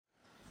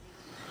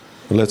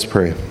Let's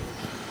pray.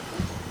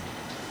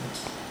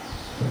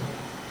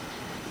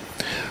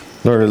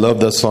 Lord, I love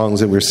the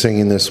songs that we're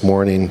singing this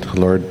morning.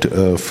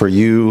 Lord, for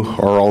you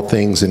are all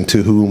things, and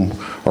to whom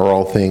are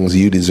all things,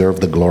 you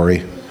deserve the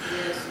glory.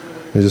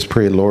 I just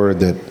pray, Lord,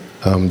 that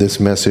this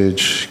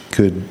message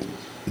could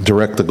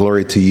direct the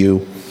glory to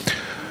you.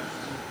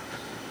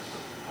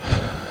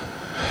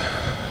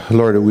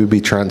 Lord, that we be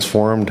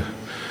transformed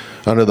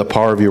under the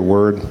power of your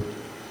word,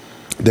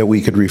 that we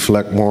could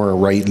reflect more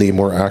rightly,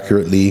 more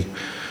accurately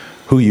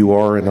who you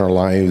are in our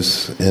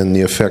lives and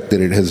the effect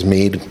that it has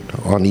made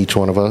on each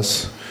one of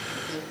us.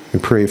 We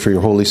pray for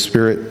your Holy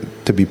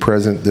Spirit to be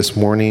present this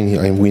morning,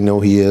 and we know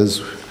he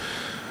is.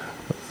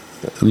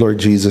 Lord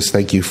Jesus,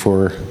 thank you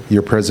for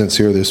your presence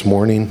here this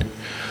morning.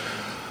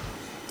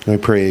 I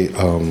pray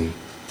that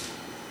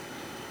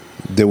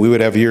we would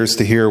have ears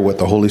to hear what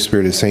the Holy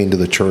Spirit is saying to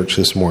the church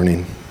this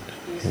morning.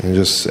 And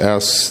just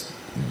ask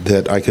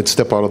that I could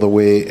step out of the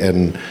way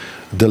and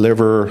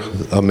deliver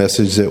a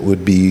message that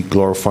would be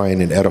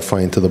glorifying and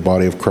edifying to the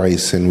body of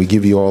Christ. And we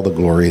give you all the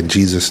glory in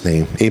Jesus'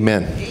 name.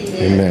 Amen.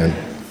 Amen.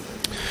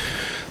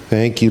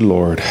 Thank you,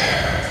 Lord.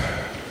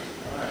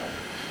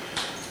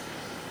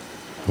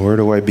 Where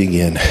do I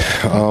begin?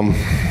 I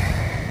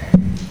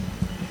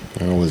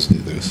always do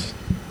this.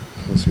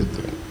 Let's get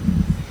there.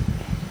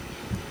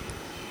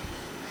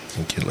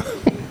 Thank you, Lord.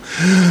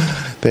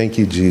 Thank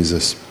you,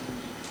 Jesus.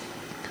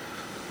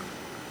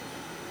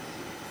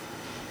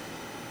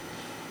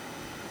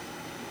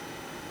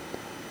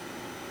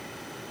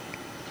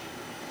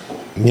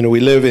 You know,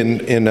 we live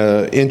in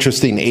an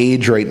interesting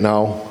age right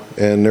now,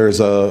 and there's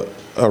a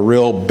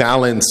real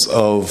balance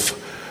of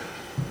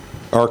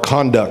our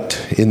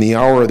conduct in the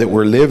hour that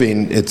we're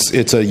living.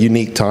 It's a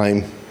unique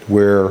time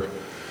where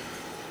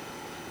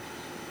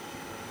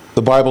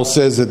the Bible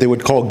says that they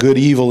would call good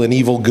evil and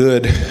evil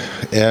good,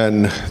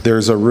 and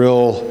there's a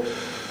real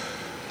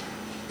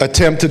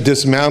attempt to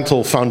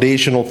dismantle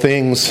foundational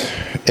things,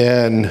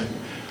 and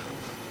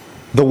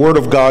the Word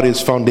of God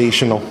is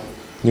foundational.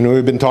 You know,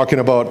 we've been talking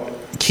about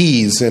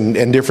keys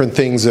and different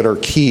things that are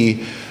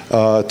key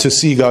to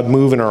see God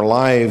move in our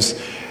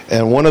lives.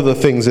 And one of the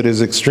things that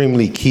is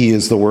extremely key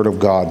is the Word of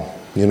God.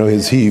 You know,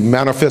 he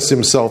manifests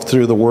himself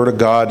through the Word of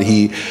God.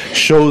 He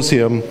shows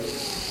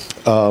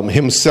himself,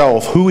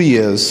 who he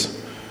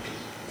is,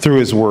 through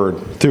his Word,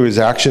 through his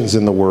actions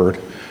in the Word.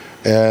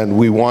 And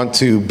we want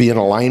to be in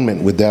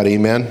alignment with that,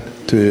 amen?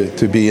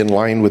 To be in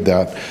line with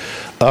that.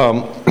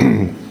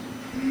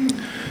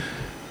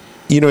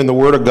 You know, in the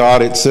Word of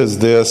God, it says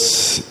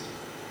this,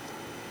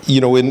 you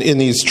know, in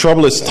these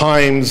troublous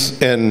times,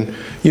 and,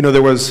 you know,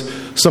 there was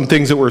some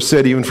things that were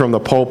said even from the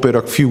pulpit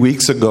a few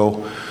weeks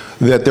ago,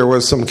 that there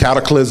was some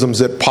cataclysms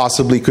that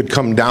possibly could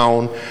come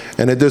down.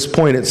 And at this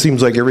point, it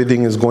seems like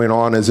everything is going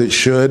on as it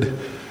should.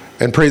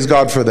 And praise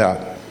God for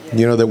that.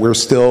 You know, that we're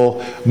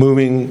still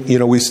moving. You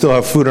know, we still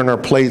have food on our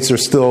plates.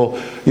 There's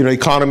still, you know,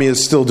 economy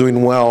is still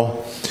doing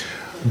well.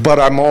 But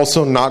I'm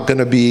also not going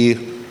to be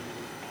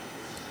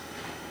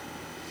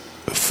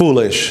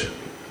foolish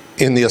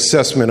in the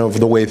assessment of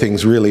the way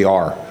things really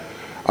are.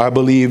 I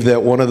believe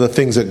that one of the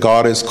things that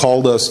God has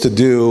called us to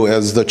do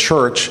as the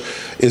church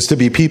is to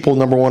be people,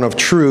 number one, of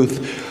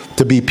truth,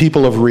 to be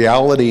people of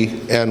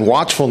reality and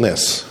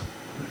watchfulness,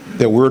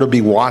 that we're to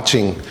be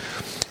watching.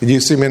 You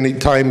see many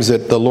times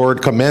that the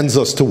Lord commends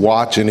us to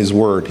watch in his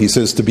word. He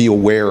says to be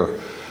aware.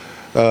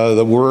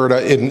 The word,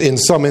 in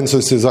some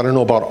instances, I don't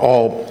know about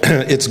all,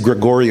 it's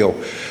Gregorio.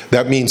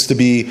 That means to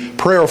be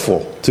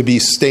prayerful, to be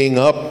staying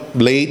up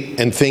late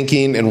and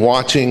thinking and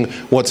watching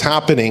what's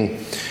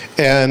happening.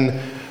 And,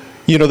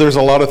 you know, there's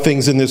a lot of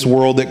things in this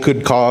world that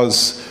could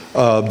cause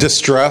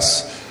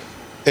distress.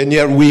 And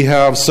yet we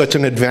have such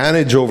an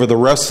advantage over the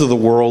rest of the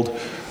world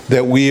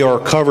that we are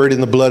covered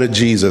in the blood of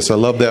Jesus. I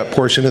love that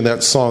portion in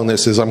that song that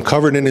says, I'm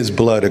covered in his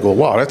blood. I go,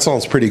 wow, that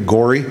sounds pretty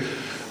gory.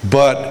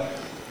 But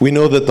we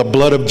know that the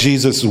blood of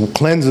Jesus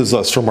cleanses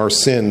us from our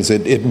sins.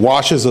 It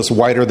washes us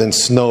whiter than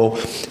snow.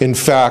 In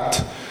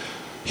fact,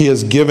 he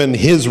has given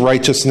his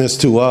righteousness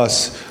to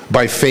us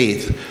by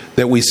faith,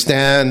 that we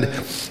stand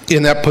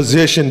in that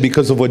position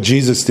because of what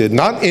Jesus did.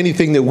 Not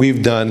anything that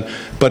we've done,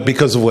 but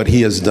because of what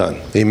he has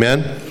done.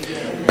 Amen?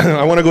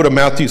 I want to go to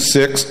Matthew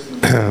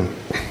 6.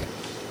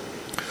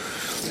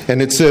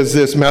 And it says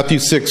this, Matthew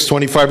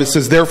 6:25. It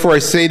says, therefore I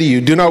say to you,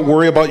 do not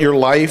worry about your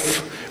life,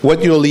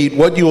 what you'll eat,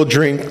 what you will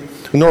drink,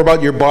 nor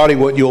about your body,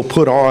 what you'll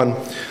put on.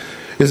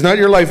 Is not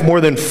your life more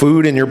than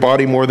food, and your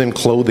body more than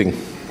clothing?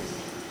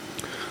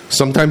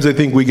 Sometimes I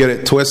think we get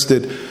it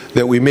twisted,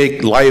 that we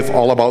make life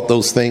all about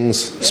those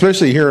things,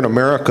 especially here in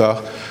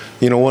America.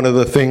 You know, one of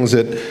the things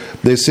that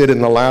they said in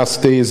the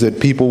last days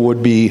that people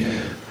would be,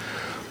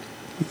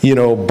 you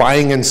know,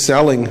 buying and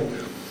selling.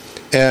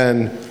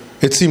 And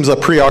it seems a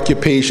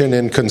preoccupation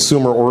in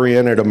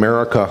consumer-oriented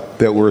America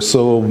that we're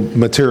so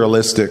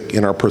materialistic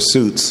in our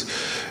pursuits.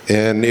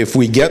 And if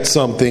we get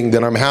something,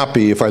 then I'm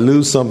happy. If I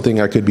lose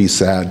something, I could be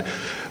sad.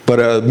 But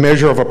a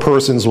measure of a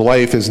person's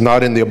life is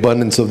not in the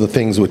abundance of the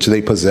things which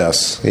they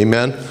possess.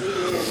 Amen?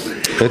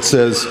 It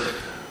says,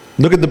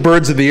 Look at the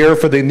birds of the air,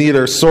 for they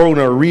neither sow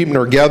nor reap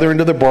nor gather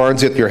into the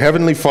barns, yet your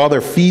heavenly Father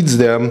feeds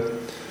them.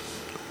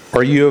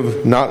 Are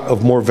you not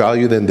of more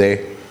value than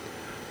they?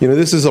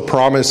 This is a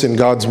promise in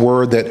God's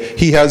word that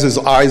he has his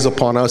eyes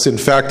upon us. In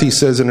fact, he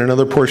says in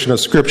another portion of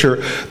Scripture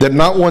that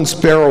not one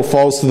sparrow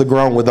falls to the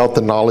ground without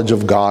the knowledge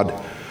of God.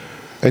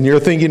 And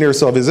you're thinking to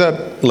yourself, is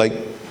that like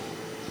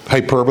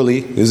hyperbole?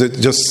 Is it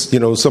just,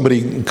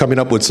 somebody coming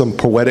up with some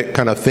poetic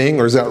kind of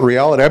thing? Or is that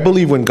reality? I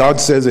believe when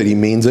God says it, he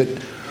means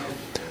it.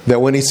 That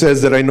when he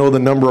says that I know the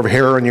number of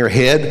hair on your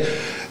head,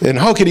 and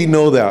how could he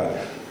know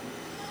that?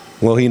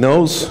 Well, he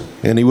knows,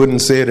 and he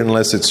wouldn't say it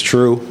unless it's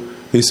true.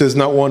 He says,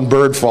 not one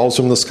bird falls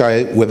from the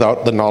sky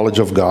without the knowledge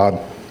of God.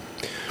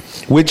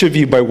 Which of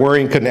you by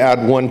worrying can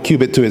add 1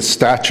 cubit to his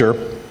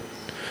stature?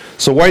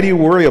 So why do you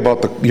worry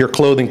about your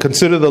clothing?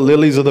 Consider the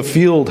lilies of the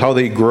field, how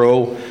they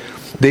grow.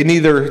 They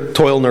neither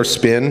toil nor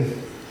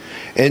spin.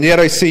 And yet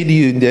I say to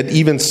you that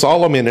even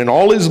Solomon in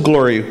all his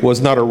glory was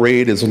not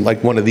arrayed as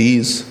like one of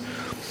these.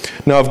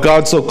 Now if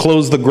God so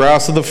clothes the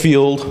grass of the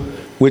field,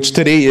 which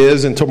today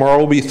is and tomorrow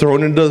will be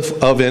thrown into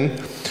the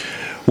oven,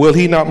 will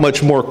he not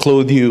much more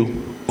clothe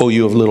you, O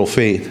you of little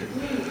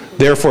faith?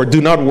 Therefore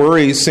do not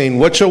worry, saying,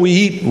 what shall we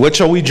eat? What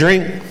shall we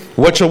drink?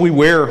 What shall we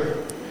wear?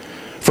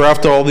 For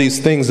after all these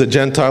things the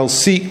Gentiles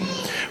seek.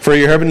 For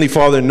your heavenly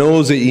Father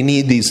knows that you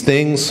need these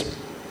things.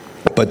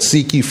 But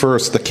seek ye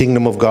first the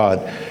kingdom of God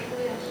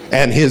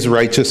and his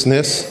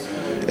righteousness,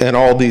 and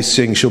all these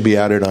things shall be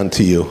added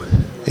unto you.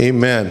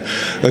 Amen.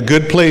 A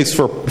good place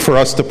for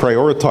us to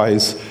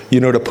prioritize,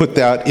 to put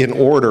that in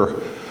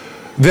order.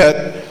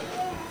 That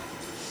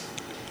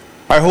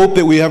I hope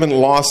that we haven't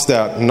lost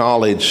that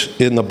knowledge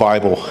in the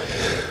Bible.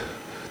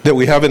 That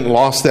we haven't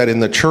lost that in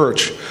the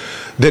church.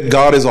 That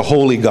God is a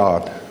holy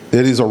God.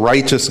 That he's a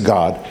righteous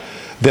God.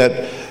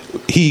 That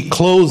he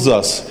clothes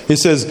us. It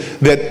says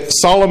that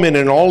Solomon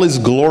in all his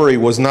glory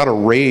was not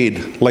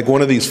arrayed like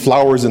one of these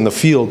flowers in the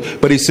field.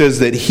 But he says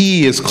that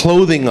he is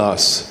clothing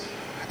us.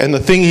 And the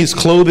thing he's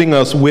clothing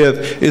us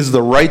with is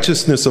the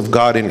righteousness of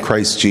God in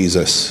Christ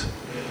Jesus.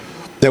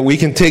 That we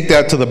can take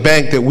that to the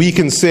bank, that we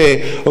can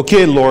say,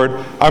 okay, Lord,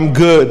 I'm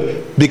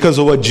good because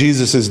of what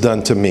Jesus has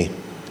done to me.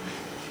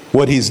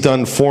 What he's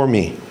done for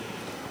me.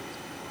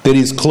 That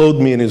he's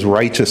clothed me in his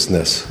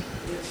righteousness.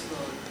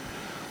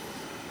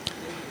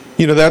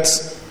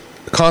 That's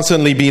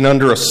constantly being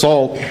under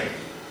assault,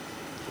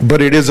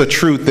 but it is a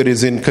truth that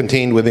is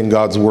contained within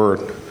God's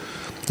word.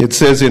 It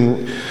says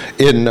in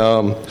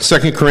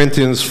 2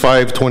 Corinthians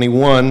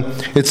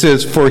 5:21, it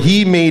says, for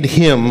he made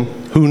him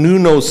who knew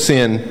no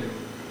sin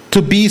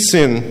to be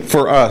sin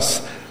for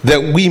us,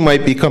 that we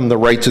might become the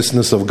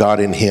righteousness of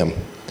God in him.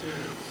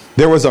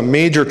 There was a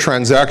major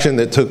transaction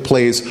that took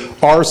place,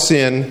 our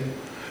sin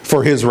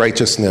for his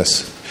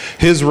righteousness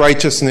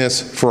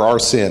for our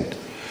sin.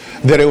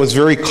 That it was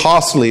very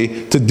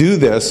costly to do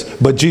this,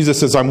 but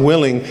Jesus says, I'm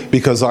willing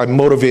because I'm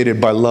motivated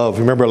by love.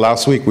 Remember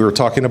last week we were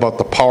talking about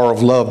the power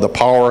of love, the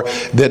power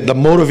that the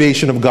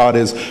motivation of God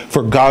is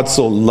for God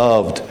so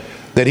loved.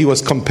 That he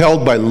was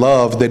compelled by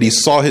love, that he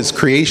saw his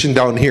creation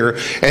down here.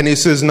 And he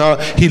says now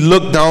he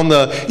looked down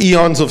the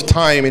eons of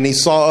time and he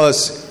saw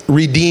us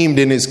redeemed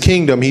in his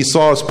kingdom. He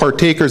saw us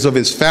partakers of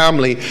his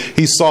family.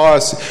 He saw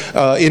us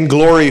in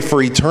glory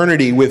for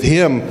eternity with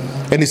him.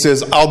 And he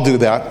says, I'll do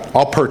that.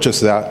 I'll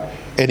purchase that.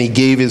 And he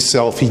gave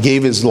himself, he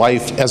gave his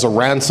life as a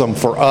ransom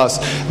for us,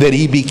 that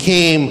he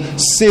became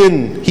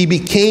sin. He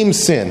became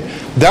sin.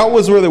 That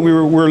was where we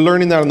were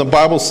learning that in the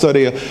Bible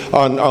study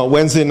on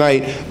Wednesday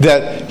night,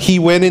 that he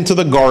went into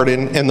the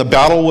garden and the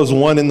battle was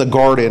won in the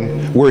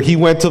garden, where he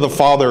went to the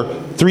Father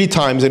 3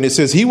 times, and it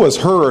says he was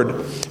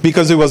heard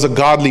because he was a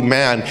godly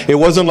man. It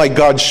wasn't like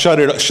God shut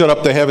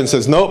up the heaven and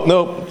says,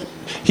 nope.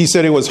 He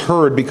said it was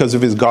heard because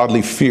of his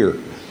godly fear.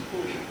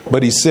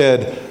 But he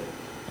said,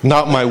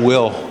 not my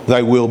will,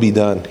 thy will be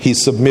done. He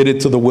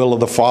submitted to the will of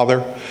the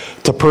Father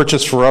to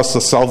purchase for us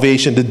the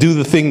salvation, to do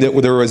the thing that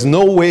there was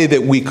no way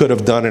that we could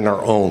have done in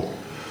our own.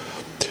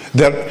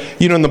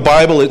 That, in the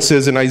Bible it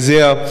says in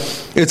Isaiah,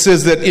 it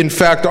says that in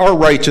fact our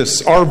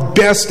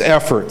best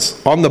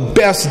efforts on the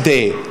best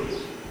day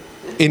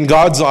in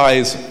God's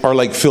eyes are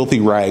like filthy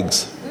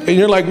rags. And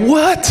you're like,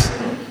 what?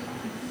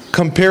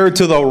 Compared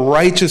to the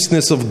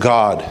righteousness of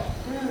God.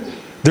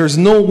 There's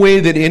no way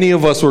that any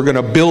of us were going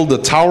to build the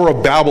Tower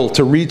of Babel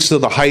to reach to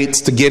the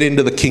heights to get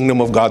into the kingdom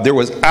of God. There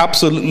was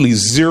absolutely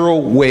zero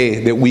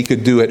way that we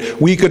could do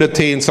it. We could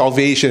attain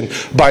salvation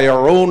by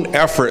our own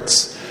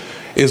efforts,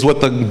 is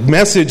what the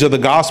message of the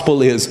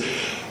gospel is.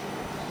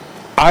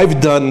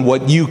 I've done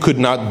what you could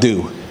not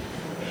do,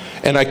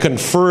 and I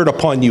confer it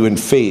upon you in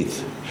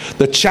faith.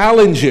 The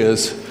challenge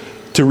is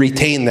to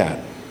retain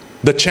that.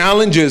 The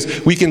challenge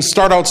is we can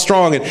start out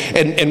strong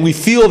and we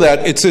feel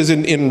that. It says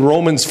in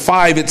Romans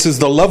 5, it says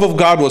the love of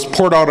God was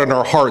poured out in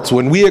our hearts.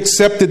 When we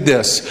accepted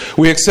this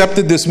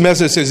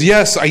message. It says,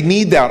 yes, I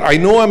need that. I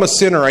know I'm a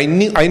sinner. I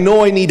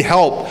know I need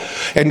help.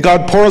 And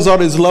God pours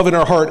out his love in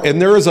our heart.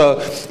 And there is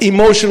a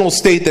emotional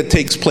state that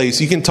takes place.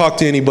 You can talk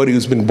to anybody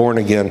who's been born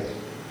again.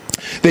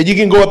 That you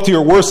can go up to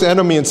your worst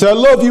enemy and say, I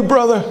love you,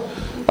 brother.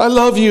 I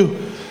love you.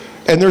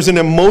 And there's an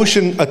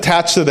emotion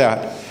attached to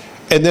that.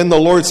 And then the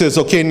Lord says,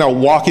 okay, now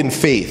walk in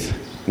faith,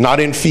 not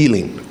in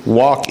feeling.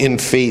 Walk in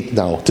faith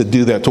now to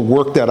do that, to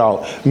work that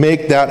out.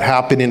 Make that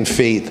happen in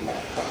faith.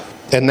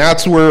 And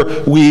that's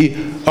where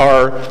we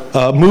are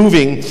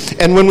moving.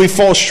 And when we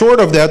fall short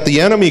of that,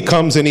 the enemy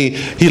comes and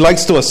he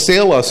likes to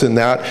assail us in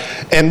that.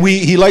 And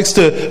he likes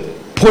to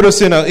put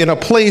us in a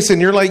place,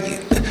 and you're like,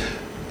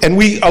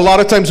 and a lot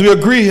of times we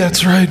agree,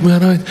 that's right,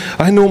 man,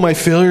 I know my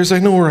failures, I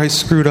know where I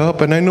screwed up,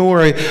 and I know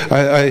where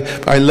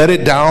I let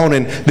it down,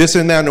 and this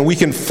and that, and we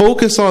can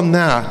focus on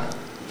that.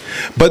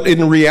 But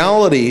in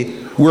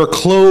reality, we're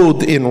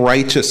clothed in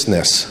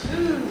righteousness.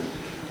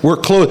 We're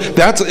clothed.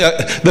 That's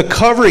the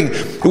covering.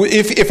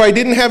 If I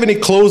didn't have any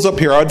clothes up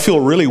here, I'd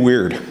feel really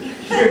weird.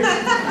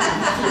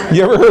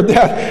 You ever heard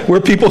that?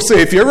 Where people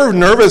say, if you're ever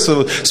nervous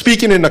of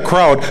speaking in a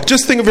crowd,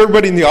 just think of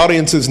everybody in the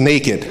audience is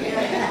naked.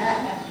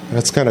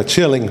 That's kind of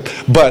chilling.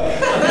 But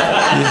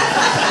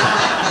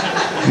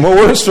more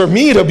worse for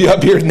me to be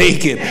up here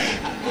naked.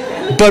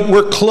 But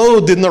we're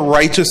clothed in the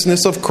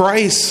righteousness of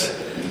Christ.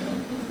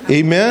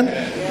 Amen?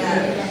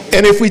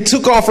 And if we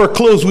took off our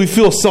clothes, we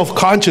feel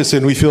self-conscious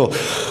and we feel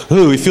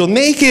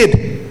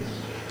naked.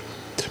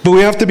 But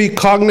we have to be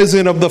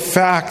cognizant of the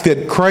fact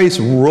that Christ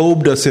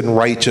robed us in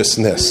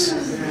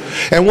righteousness.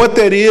 And what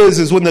that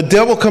is when the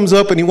devil comes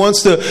up and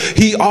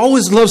he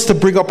always loves to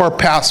bring up our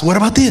past. What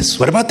about this?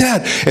 What about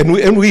that?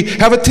 And we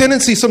have a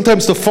tendency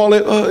sometimes to fall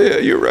in, oh yeah,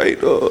 you're right.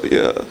 Oh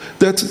yeah,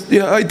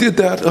 I did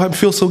that. I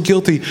feel so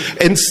guilty.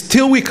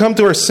 Until we come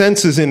to our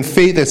senses in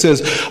faith that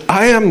says,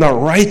 I am the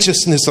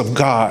righteousness of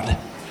God.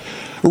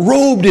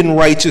 Robed in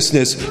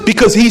righteousness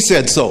because he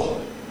said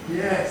so.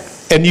 Yes.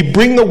 And you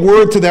bring the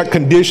word to that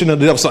condition, and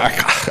the devil's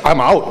like, I'm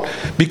out.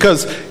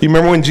 Because you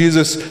remember when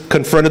Jesus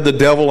confronted the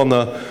devil in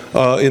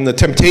the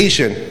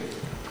temptation,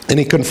 and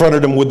he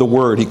confronted him with the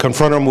word. He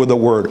confronted him with the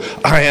word.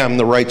 I am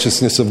the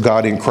righteousness of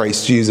God in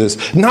Christ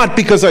Jesus. Not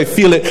because I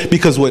feel it,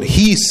 because what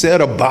he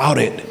said about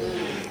it.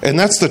 And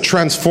that's the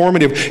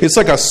transformative. It's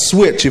like a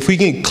switch. If we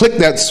can click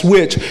that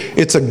switch,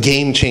 it's a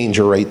game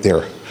changer right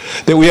there.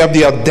 That we have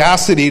the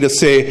audacity to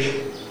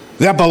say,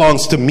 that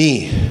belongs to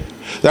me.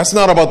 That's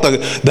not about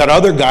that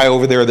other guy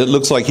over there that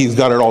looks like he's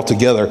got it all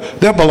together.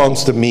 That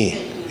belongs to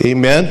me.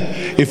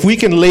 Amen? If we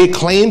can lay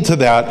claim to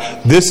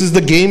that, this is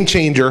the game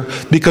changer,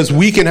 because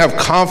we can have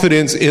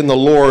confidence in the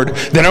Lord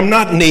that I'm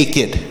not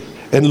naked.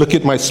 And look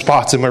at my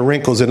spots and my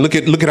wrinkles, and look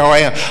at how I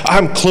am.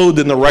 I'm clothed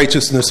in the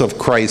righteousness of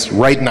Christ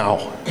right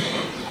now.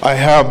 I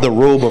have the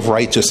robe of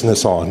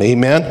righteousness on.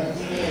 Amen?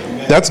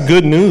 That's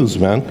good news,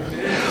 man.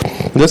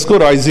 Let's go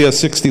to Isaiah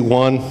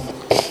 61.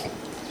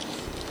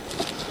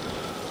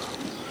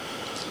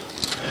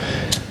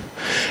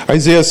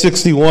 Isaiah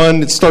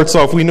 61, it starts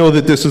off, we know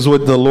that this is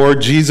what the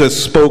Lord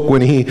Jesus spoke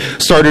when he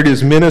started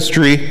his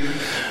ministry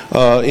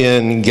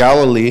in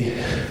Galilee.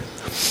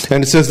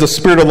 And it says, the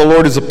Spirit of the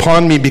Lord is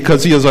upon me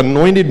because he has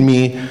anointed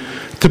me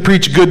to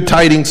preach good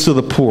tidings to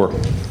the poor.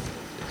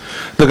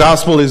 The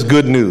gospel is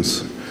good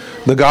news.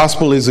 The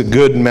gospel is a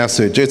good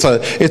message. It's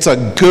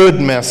a good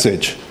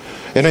message.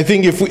 And I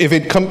think if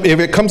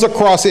it comes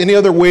across any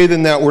other way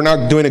than that, we're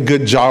not doing a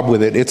good job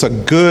with it. It's a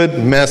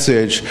good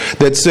message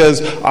that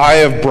says, I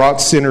have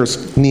brought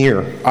sinners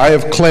near. I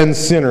have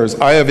cleansed sinners.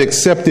 I have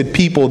accepted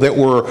people that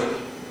were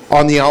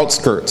on the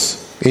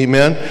outskirts.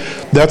 Amen?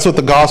 That's what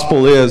the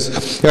gospel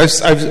is.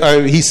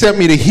 He sent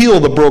me to heal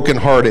the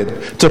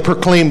brokenhearted, to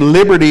proclaim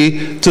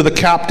liberty to the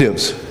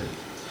captives.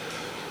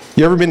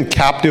 You ever been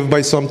captive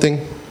by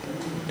something?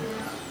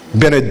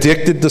 Been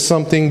addicted to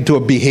something, to a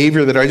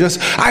behavior that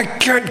I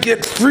can't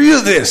get free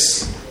of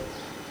this.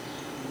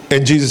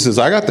 And Jesus says,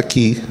 I got the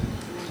key.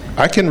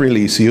 I can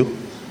release you.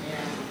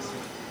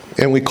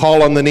 And we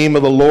call on the name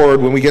of the Lord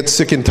when we get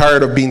sick and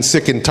tired of being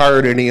sick and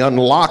tired, and he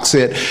unlocks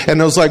it.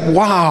 And it was like,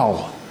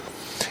 wow.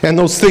 And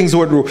those things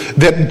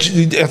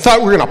that I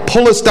thought were going to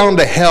pull us down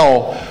to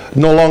hell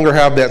no longer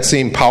have that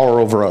same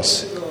power over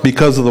us,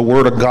 because of the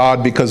word of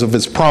God, because of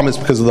his promise,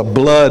 because of the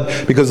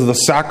blood, because of the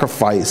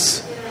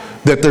sacrifice.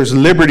 That there's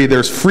liberty,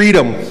 there's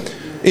freedom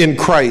in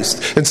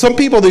Christ. And some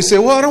people, they say,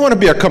 well, I don't want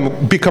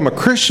to become a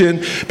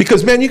Christian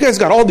because, man, you guys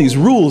got all these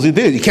rules.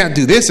 You can't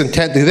do this and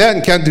can't do that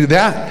and can't do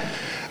that.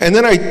 And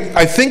then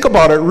I think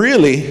about it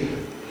really.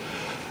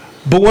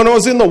 But when I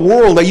was in the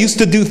world, I used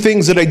to do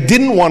things that I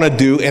didn't want to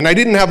do, and I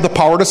didn't have the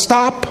power to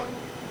stop.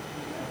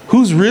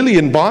 Who's really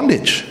in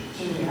bondage?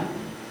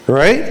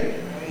 Right?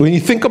 When you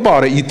think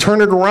about it, you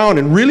turn it around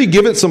and really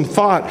give it some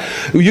thought.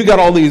 You got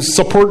all these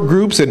support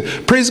groups, and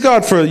praise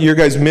God for your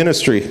guys'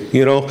 ministry.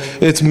 You know,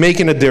 it's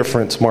making a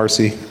difference,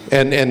 Marcy.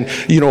 And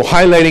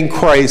highlighting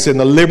Christ and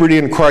the liberty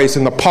in Christ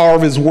and the power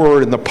of his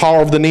word and the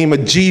power of the name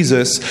of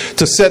Jesus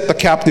to set the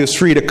captives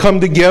free, to come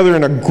together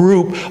in a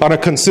group on a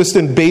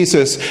consistent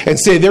basis and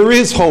say there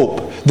is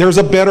hope. There's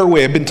a better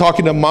way. I've been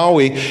talking to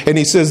Maui, and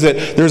he says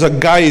that there's a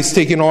guy he's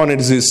taking on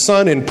as his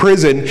son in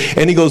prison,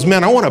 and he goes,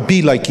 man, I want to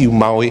be like you,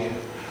 Maui.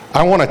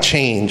 I want to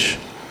change.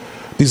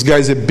 These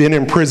guys have been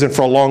in prison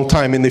for a long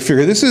time, and they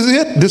figure, this is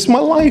it. This is my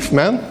life,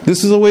 man.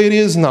 This is the way it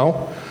is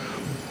now.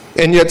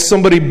 And yet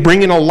somebody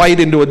bringing a light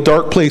into a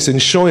dark place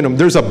and showing them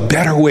there's a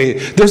better way.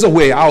 There's a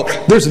way out.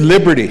 There's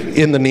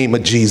liberty in the name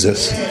of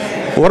Jesus.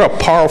 What a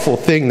powerful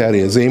thing that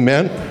is.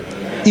 Amen.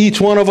 Each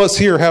one of us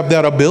here have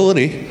that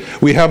ability.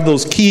 We have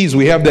those keys.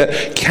 We have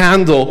that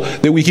candle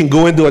that we can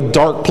go into a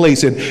dark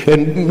place.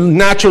 And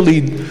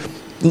naturally,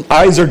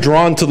 eyes are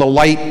drawn to the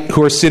light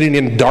who are sitting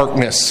in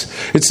darkness.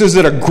 It says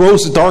that a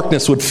gross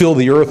darkness would fill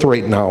the earth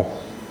right now.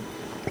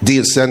 Do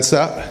you sense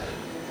that?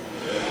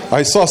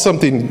 I saw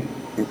something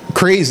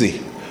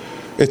crazy.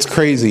 It's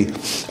crazy.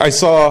 I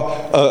saw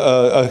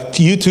a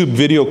YouTube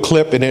video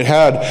clip, and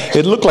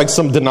it looked like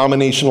some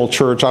denominational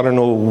church. I don't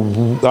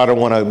know. I don't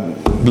want to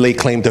lay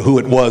claim to who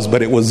it was,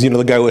 but it was,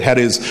 the guy who had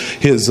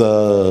his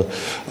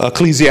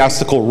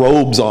ecclesiastical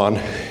robes on.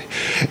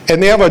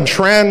 And they have a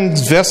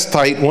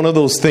transvestite, one of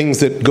those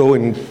things that go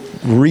and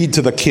read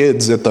to the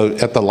kids at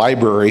the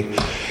library.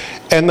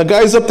 And the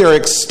guy's up there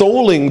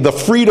extolling the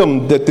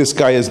freedom that this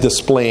guy is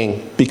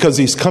displaying, because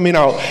he's coming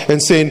out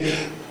and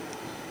saying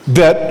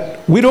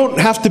that we don't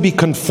have to be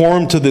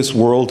conformed to this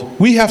world.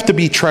 We have to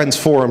be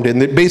transformed.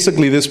 And that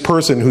basically this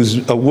person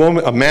who's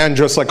a man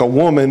dressed like a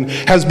woman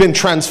has been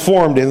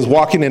transformed and is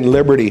walking in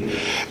liberty.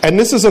 And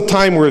this is a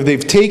time where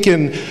they've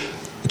taken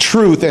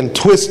truth and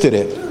twisted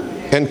it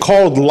and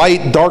called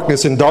light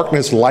darkness and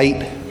darkness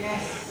light.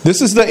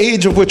 This is the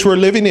age of which we're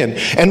living in.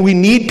 And we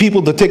need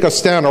people to take a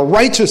stand, a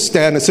righteous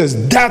stand that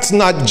says, that's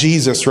not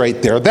Jesus right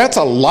there. That's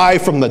a lie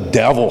from the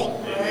devil.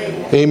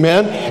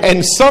 Amen.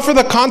 And suffer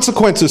the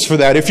consequences for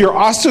that. If you're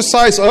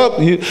ostracized,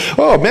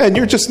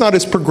 you're just not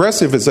as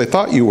progressive as I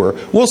thought you were.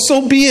 Well,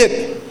 so be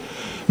it.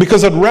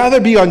 Because I'd rather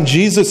be on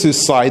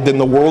Jesus' side than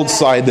the world's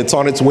side that's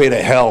on its way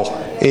to hell.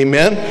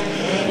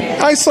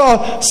 Amen. I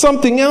saw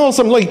something else.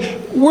 I'm like,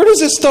 where does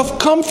this stuff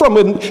come from?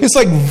 And it's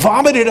like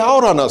vomited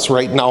out on us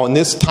right now in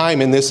this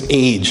time, in this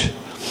age.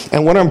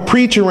 And what I'm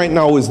preaching right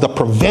now is the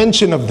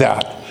prevention of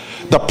that.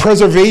 The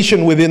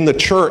preservation within the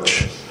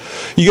church.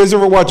 You guys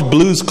ever watch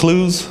Blue's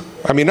Clues?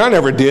 I mean, I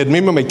never did.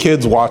 Maybe my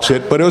kids watch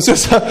it, but it was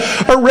just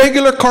a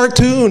regular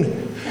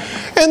cartoon.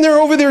 And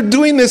they're over there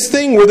doing this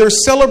thing where they're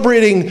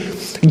celebrating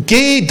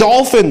gay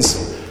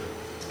dolphins.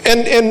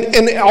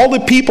 And all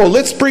the people,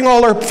 let's bring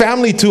all our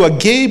family to a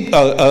gay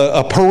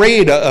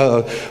parade,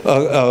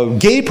 a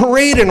gay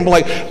parade. And I'm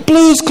like,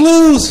 Blue's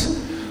Clues.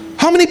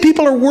 How many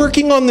people are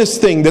working on this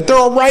thing that they're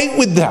all right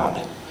with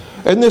that?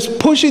 And this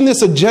pushing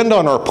this agenda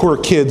on our poor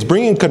kids,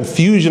 bringing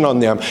confusion on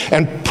them,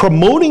 and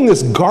promoting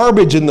this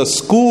garbage in the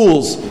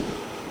schools.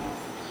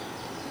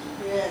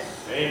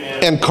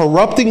 Yes. And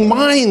corrupting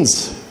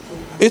minds.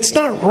 It's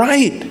not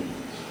right.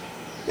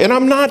 And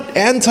I'm not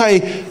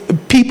anti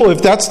people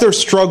if that's their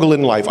struggle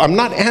in life. I'm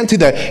not anti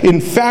that. In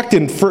fact,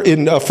 in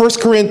 1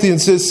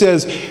 Corinthians it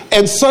says,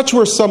 and such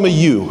were some of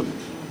you.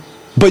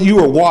 But you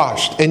were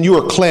washed and you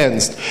were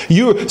cleansed.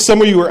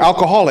 Some of you were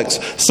alcoholics.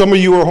 Some of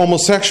you were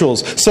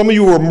homosexuals. Some of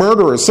you were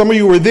murderers. Some of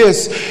you were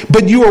this.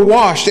 But you were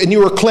washed and you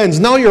were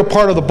cleansed. Now you're a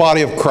part of the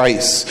body of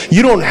Christ.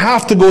 You don't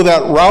have to go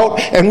that route.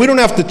 And we don't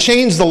have to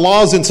change the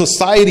laws in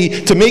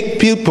society to make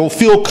people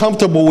feel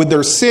comfortable with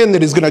their sin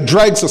that is going to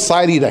drag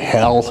society to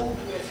hell.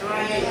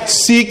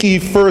 Seek ye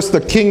first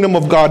the kingdom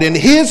of God and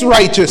His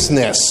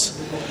righteousness.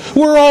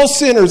 We're all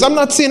sinners. I'm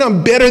not saying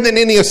I'm better than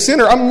any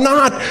sinner. I'm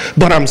not.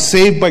 But I'm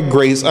saved by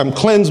grace. I'm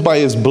cleansed by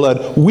His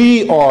blood.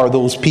 We are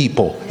those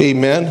people.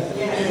 Amen?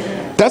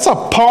 Yes. That's a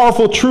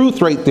powerful truth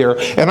right there.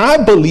 And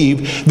I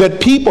believe that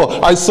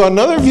people... I saw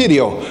another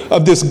video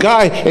of this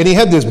guy, and he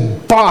had this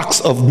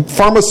box of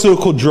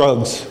pharmaceutical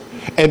drugs.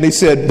 And they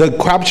said, the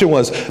caption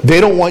was, they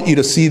don't want you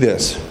to see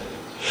this.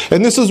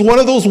 And this is one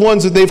of those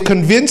ones that they've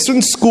convinced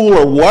in school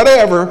or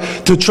whatever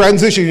to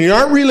transition. You're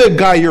not really a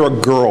guy, you're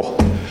a girl.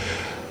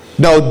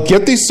 Now,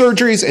 get these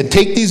surgeries and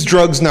take these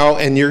drugs now,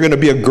 and you're going to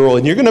be a girl,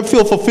 and you're going to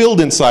feel fulfilled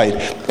inside.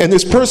 And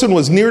this person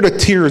was near to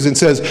tears and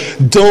says,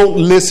 don't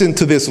listen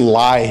to this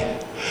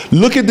lie.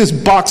 Look at this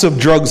box of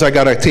drugs I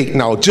got to take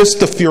now just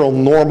to feel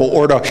normal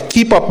or to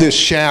keep up this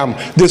sham,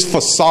 this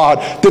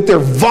facade that they're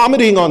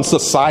vomiting on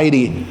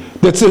society.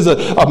 That says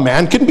a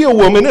man can be a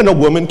woman and a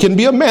woman can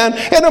be a man,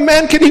 and a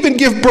man can even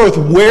give birth.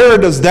 Where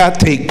does that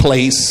take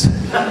place?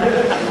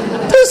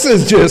 This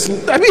is just,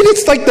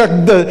 it's like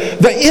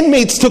the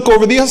inmates took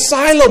over the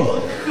asylum.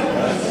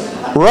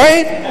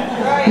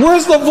 Right?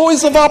 Where's the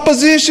voice of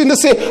opposition to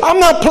say, I'm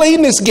not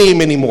playing this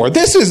game anymore.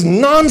 This is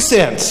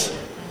nonsense.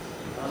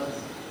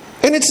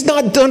 And it's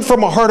not done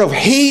from a heart of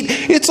hate.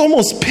 It's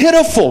almost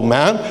pitiful,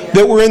 man,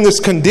 that we're in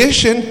this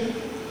condition.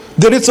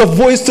 That it's a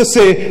voice to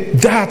say,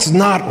 that's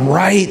not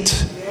right.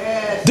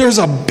 There's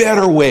a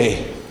better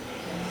way.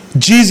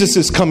 Jesus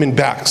is coming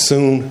back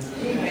soon.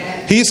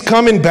 He's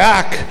coming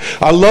back.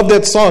 I love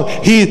that song.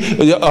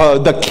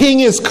 The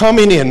King is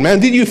coming in.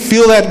 Man, did you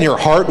feel that in your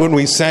heart when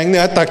we sang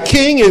that? The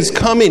King is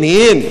coming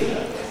in.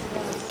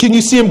 Can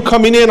you see Him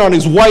coming in on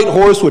His white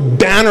horse with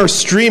banners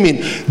streaming?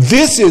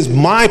 This is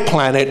my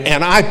planet,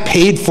 and I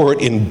paid for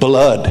it in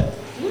blood.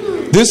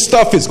 This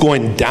stuff is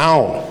going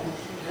down.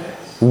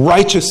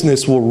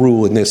 Righteousness will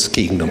rule in this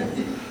kingdom.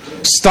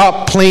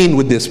 Stop playing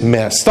with this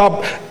mess.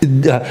 Stop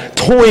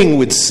toying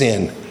with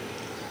sin.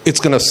 It's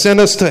going to send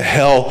us to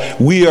hell.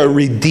 We are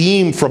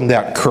redeemed from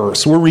that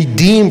curse. We're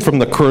redeemed from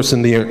the curse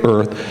in the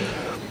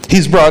earth.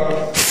 He's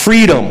brought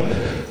freedom,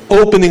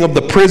 opening of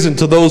the prison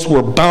to those who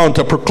are bound,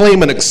 to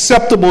proclaim an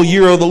acceptable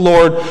year of the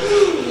Lord.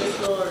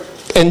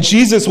 And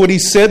Jesus, when he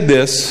said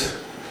this,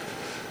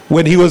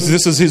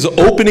 this is his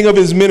opening of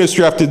his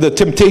ministry after the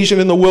temptation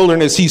in the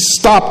wilderness, he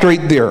stopped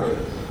right there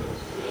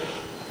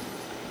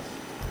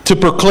to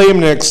proclaim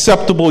an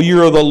acceptable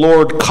year of the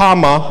Lord,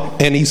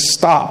 and he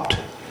stopped.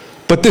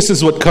 But this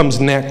is what comes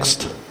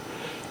next.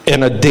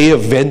 And a day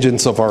of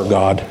vengeance of our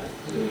God.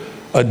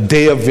 A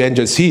day of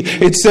vengeance.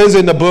 It says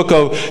in the book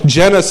of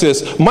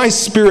Genesis, my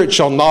spirit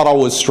shall not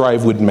always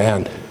strive with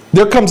man.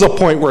 There comes a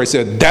point where I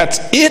said, that's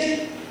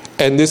it.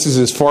 And this is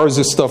as far as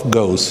this stuff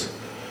goes.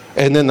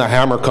 And then the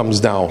hammer comes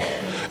down.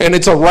 And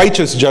it's a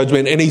righteous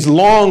judgment. And he's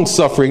long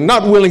suffering,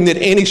 not willing that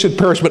any should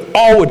perish, but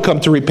all would come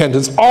to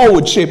repentance. All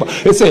would shape up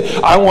and say,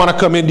 I want to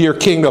come into your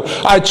kingdom.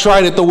 I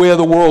tried it the way of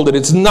the world and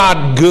it's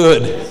not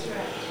good.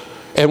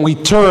 And we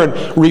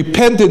turn.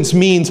 Repentance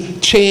means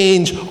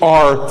change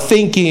our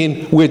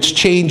thinking, which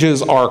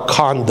changes our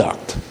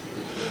conduct.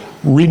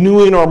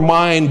 Renewing our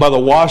mind by the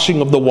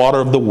washing of the water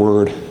of the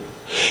word.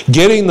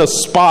 Getting the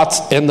spots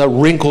and the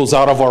wrinkles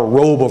out of our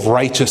robe of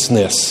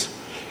righteousness.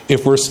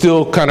 If we're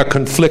still kind of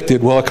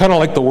conflicted, well, I kind of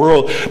like the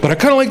world, but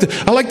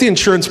I like the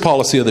insurance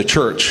policy of the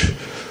church.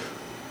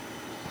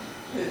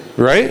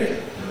 Right?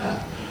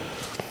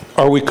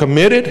 Are we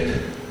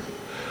committed?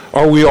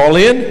 Are we all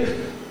in?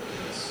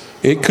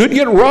 It could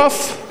get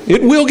rough.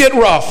 It will get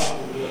rough.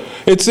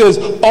 It says,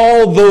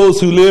 all those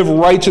who live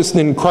righteous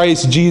in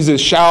Christ Jesus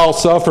shall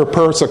suffer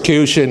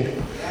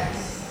persecution.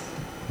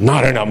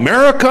 Not in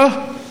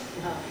America.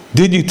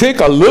 Did you take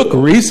a look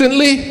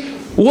recently?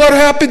 What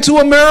happened to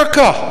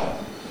America?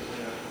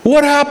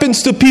 What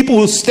happens to people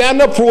who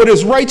stand up for what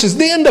is righteous?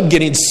 They end up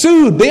getting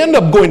sued. They end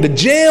up going to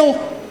jail.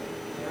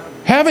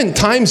 Haven't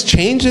times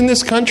changed in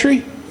this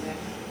country?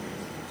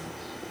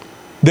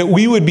 That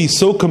we would be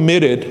so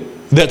committed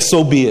that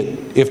so be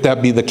it, if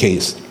that be the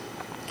case.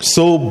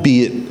 So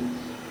be it.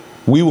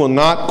 We will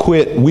not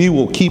quit. We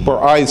will keep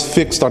our eyes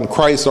fixed on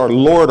Christ, our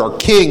Lord, our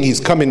King. He's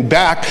coming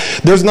back.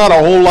 There's not a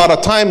whole lot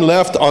of time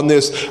left on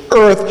this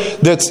earth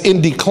that's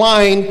in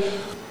decline.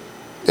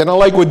 And I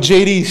like what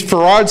J.D.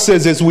 Farag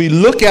says, as we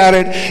look at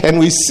it and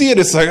we see it,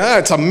 it's like,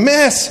 it's a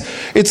mess.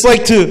 It's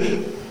like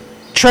to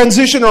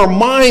transition our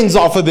minds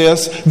off of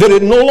this, that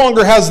it no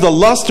longer has the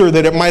luster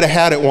that it might have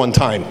had at one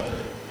time.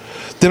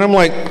 Then I'm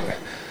like,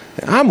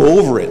 I'm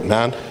over it,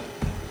 man.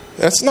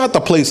 That's not the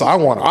place I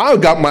want.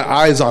 I've got my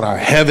eyes on a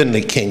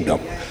heavenly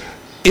kingdom.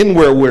 In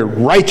where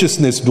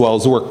righteousness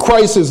dwells, where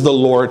Christ is the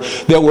Lord,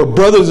 that we're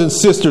brothers and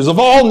sisters of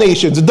all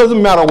nations. It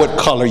doesn't matter what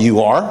color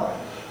you are.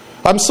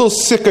 I'm so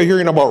sick of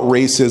hearing about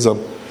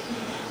racism.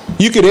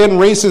 You could end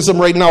racism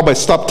right now by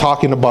stop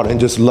talking about it and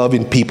just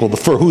loving people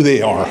for who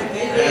they are.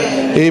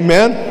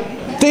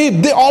 Amen?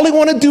 They all they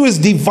want to do is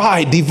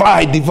divide.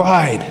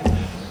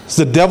 It's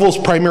the devil's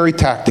primary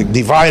tactic.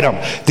 Divide them,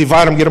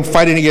 get them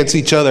fighting against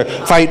each other.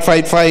 Fight.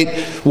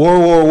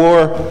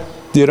 War.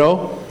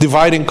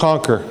 Divide and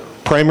conquer.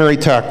 Primary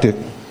tactic.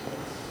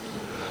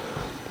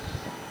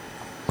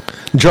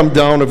 Jump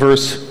down to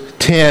verse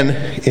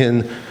 10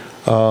 in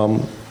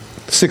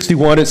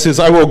 61. It says,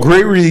 I will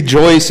greatly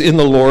rejoice in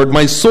the Lord.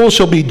 My soul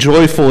shall be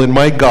joyful in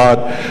my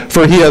God,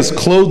 for he has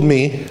clothed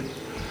me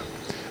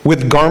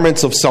with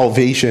garments of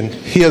salvation.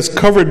 He has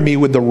covered me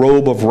with the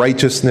robe of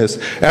righteousness,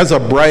 as a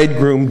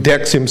bridegroom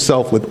decks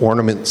himself with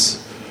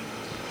ornaments.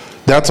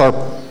 That's our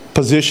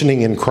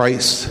positioning in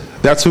Christ.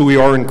 That's who we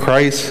are in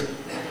Christ.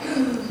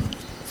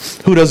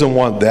 Who doesn't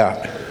want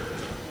that?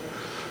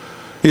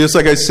 Just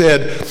like I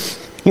said,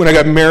 when I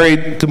got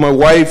married to my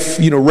wife,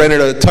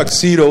 rented a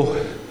tuxedo.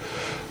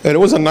 And it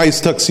was a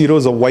nice tuxedo. It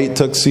was a white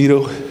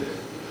tuxedo.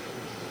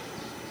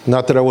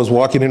 Not that I was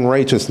walking in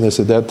righteousness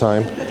at that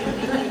time.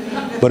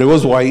 But it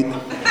was white.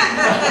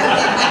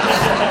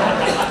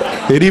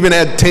 It even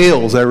had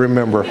tails, I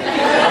remember.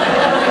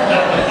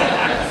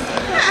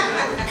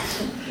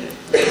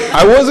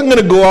 I wasn't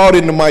going to go out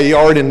into my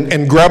yard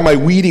and grab my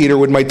weed eater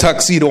with my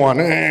tuxedo on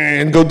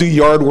and go do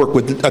yard work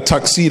with a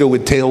tuxedo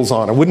with tails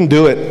on. I wouldn't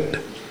do it.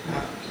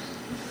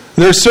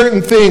 There are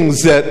certain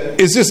things that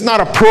is just not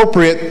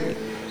appropriate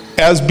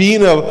as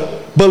being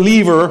a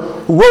believer,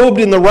 robed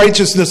in the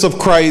righteousness of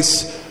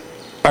Christ.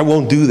 I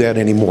won't do that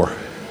anymore.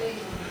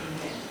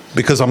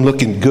 Because I'm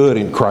looking good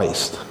in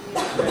Christ.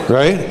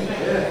 Right?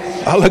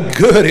 I look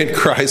good in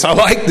Christ. I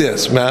like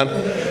this, man.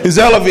 He's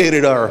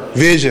elevated our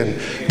vision.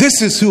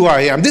 This is who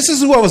I am. This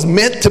is who I was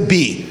meant to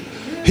be.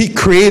 He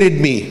created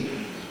me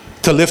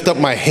to lift up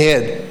my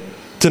head,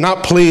 to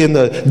not play in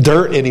the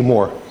dirt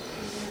anymore.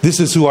 This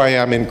is who I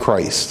am in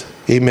Christ.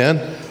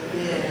 Amen?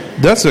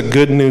 That's a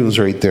good news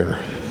right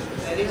there.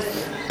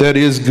 That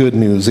is good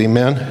news.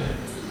 Amen?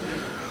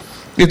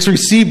 It's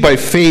received by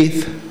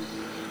faith.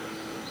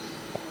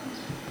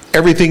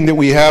 Everything that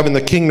we have in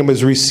the kingdom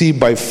is received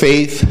by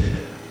faith.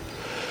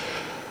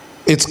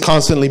 It's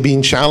constantly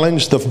being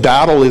challenged. The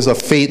battle is a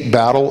faith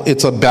battle.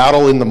 It's a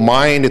battle in the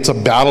mind. It's a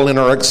battle in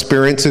our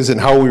experiences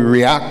and how we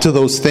react to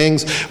those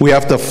things. We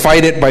have to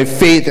fight it by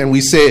faith, and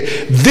we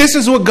say, this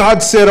is what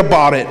God said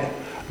about it.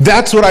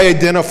 That's what I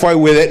identify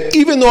with it.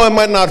 Even though I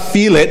might not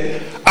feel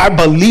it, I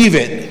believe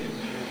it.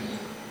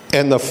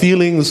 And the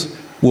feelings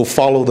will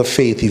follow the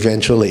faith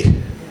eventually.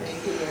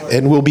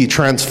 And we'll be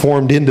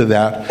transformed into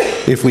that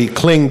if we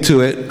cling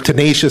to it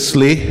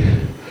tenaciously.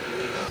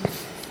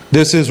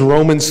 This is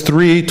Romans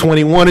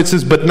 3:21. It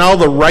says, but now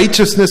the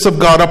righteousness of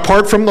God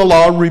apart from the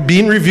law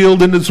being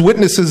revealed in his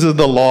witnesses of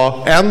the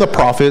law and the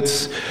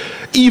prophets,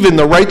 even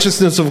the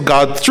righteousness of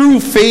God through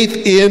faith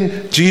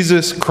in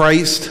Jesus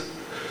Christ,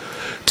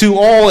 to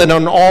all and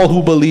on all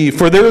who believe.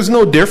 For there is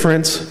no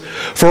difference.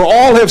 For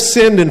all have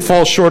sinned and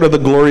fall short of the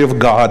glory of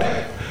God.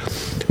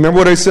 Remember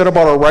what I said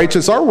about our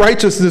righteousness? Our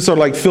righteousness are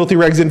like filthy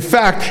rags. In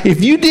fact,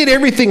 if you did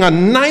everything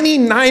on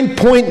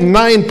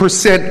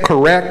 99.9%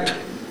 correct,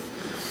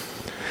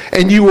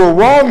 and you were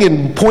wrong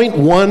in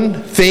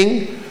 0.1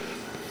 thing,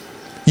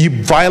 you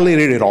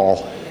violated it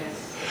all.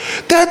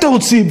 That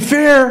don't seem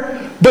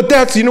fair. But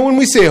that's, when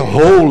we say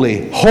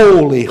holy,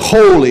 holy,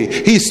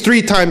 holy, he's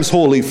 3 times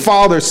holy,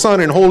 Father,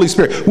 Son, and Holy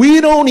Spirit. We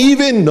don't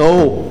even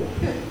know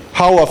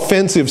how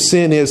offensive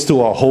sin is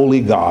to a holy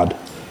God.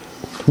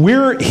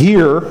 We're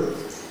here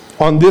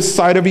on this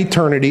side of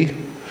eternity,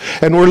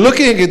 and we're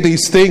looking at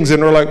these things,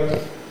 and we're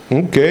like,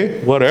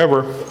 okay,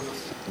 whatever.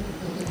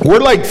 We're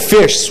like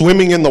fish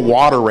swimming in the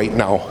water right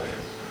now.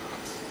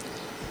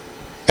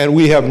 And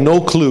we have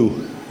no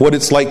clue what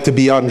it's like to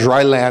be on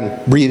dry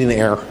land breathing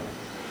air.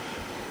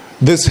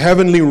 This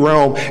heavenly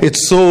realm,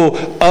 it's so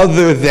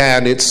other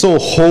than, it's so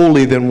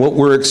holy than what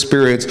we're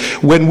experiencing.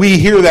 When we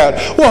hear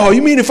that, wow,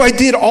 you mean if I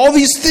did all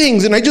these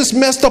things and I just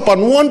messed up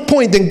on one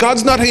point, then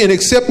God's not going to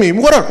accept me?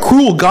 What a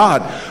cruel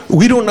God.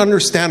 We don't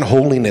understand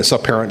holiness,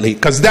 apparently,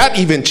 because that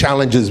even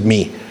challenges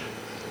me.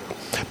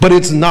 But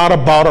it's not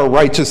about our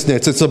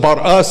righteousness. It's about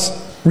us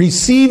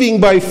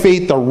receiving by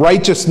faith the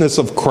righteousness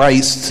of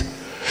Christ,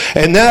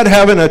 and that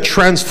having a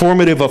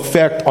transformative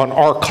effect on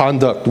our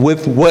conduct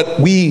with what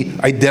we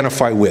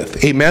identify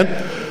with. Amen?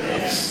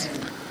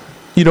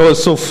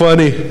 It's so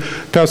funny.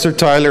 Pastor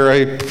Tyler,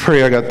 I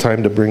pray I got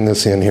time to bring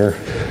this in here.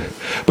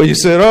 But you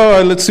said,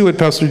 let's see what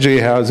Pastor Jay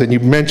has. And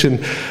you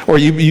mentioned, or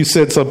you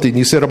said something.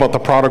 You said about the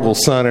prodigal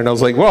son. And I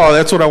was like, well,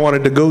 that's what I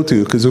wanted to go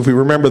to. Because if we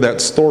remember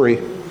that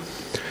story.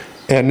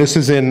 And this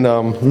is in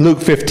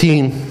Luke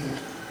 15.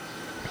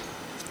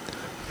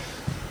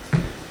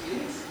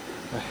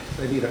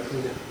 I knew that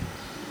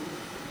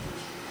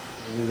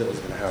was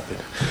going to happen.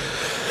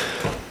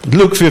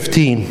 Luke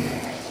 15.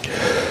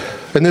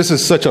 And this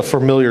is such a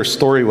familiar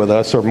story with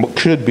us, or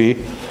should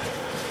be.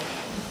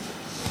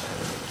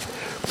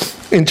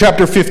 In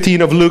chapter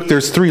 15 of Luke,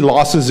 there's 3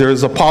 losses.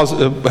 There's a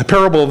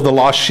parable of the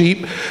lost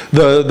sheep.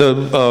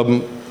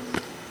 The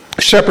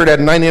shepherd had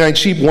 99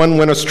 sheep. One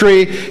went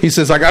astray. He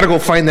says, I got to go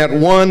find that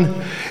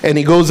one. And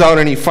he goes out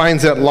and he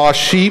finds that lost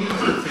sheep.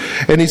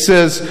 And he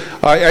says,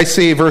 I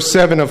say, verse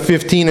 7 of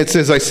 15, it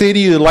says, I say to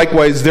you,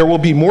 likewise, there will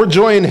be more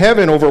joy in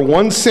heaven over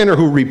one sinner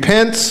who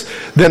repents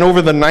than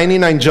over the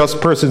 99 just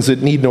persons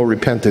that need no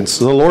repentance.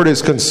 So the Lord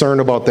is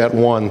concerned about that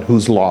one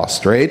who's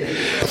lost, right?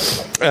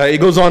 He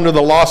goes on to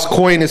the lost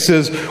coin. It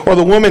says, or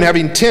the woman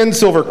having 10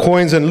 silver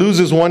coins and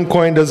loses one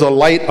coin, does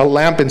light a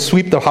lamp and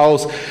sweep the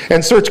house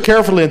and search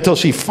carefully until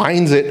she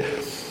finds it.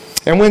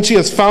 And when she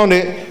has found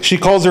it, she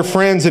calls her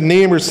friends and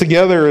neighbors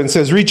together and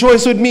says,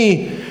 rejoice with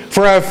me,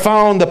 for I have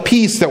found the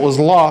piece that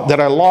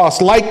I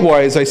lost.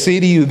 Likewise, I say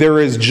to you, there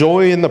is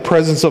joy in the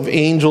presence of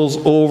angels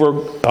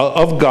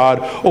of God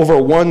over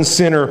one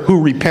sinner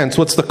who repents.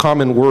 What's the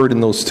common word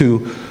in those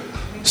 2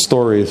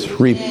 stories?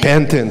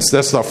 Repentance.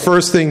 That's the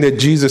first thing that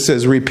Jesus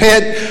says.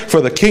 Repent, for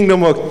the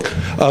kingdom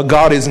of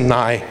God is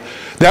nigh.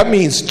 That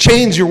means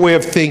change your way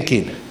of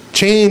thinking.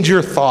 Change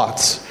your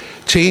thoughts.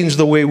 Change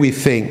the way we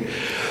think.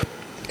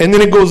 And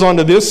then it goes on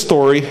to this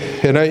story,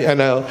 and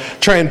I'll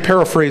try and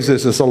paraphrase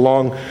this. It's a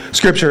long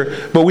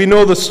scripture, but we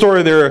know the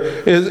story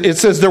there. It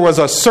says there was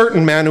a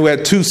certain man who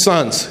had 2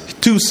 sons.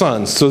 2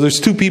 sons. So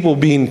there's 2 people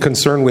being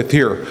concerned with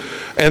here.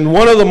 And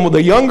one of them,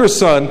 the younger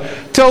son,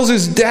 tells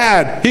his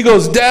dad, he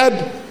goes,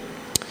 Dad,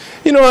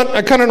 you know what?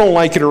 I kind of don't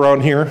like it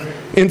around here.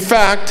 In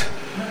effect,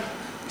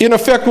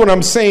 what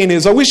I'm saying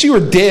is, I wish you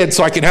were dead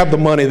so I could have the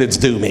money that's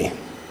due me.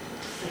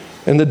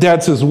 And the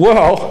dad says,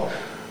 well,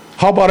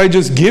 how about I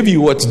just give you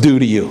what's due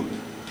to you?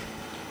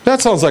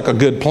 That sounds like a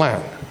good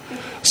plan.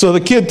 So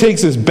the kid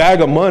takes his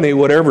bag of money,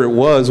 whatever it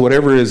was,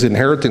 whatever his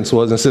inheritance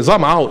was, and says,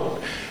 I'm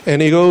out.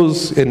 And he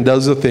goes and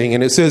does the thing.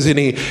 And it says, and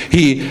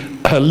he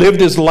lived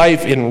his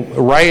life in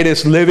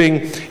riotous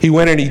living. He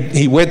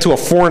went to a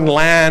foreign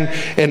land.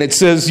 And it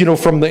says,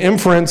 from the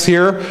inference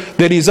here,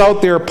 that he's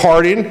out there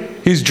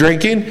partying, he's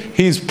drinking,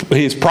 he's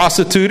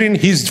prostituting,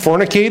 he's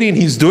fornicating,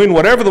 he's doing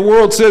whatever the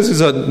world says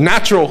is a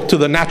natural to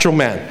the natural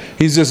man.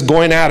 He's just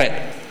going at it.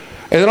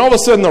 And then all of a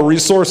sudden the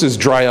resources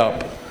dry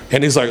up.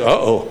 And he's like,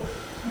 uh-oh,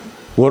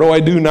 what do I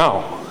do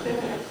now?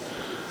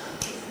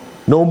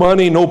 No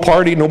money, no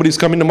party. Nobody's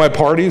coming to my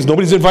parties.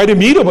 Nobody's invited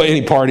me to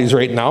any parties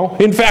right now.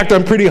 In fact,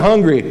 I'm pretty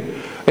hungry.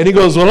 And he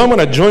goes, well, I'm going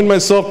to join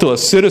myself to a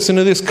citizen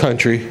of this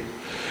country.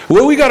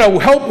 Well, we got a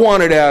help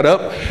wanted ad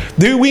up.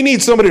 We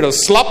need somebody to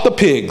slop the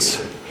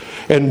pigs.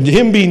 And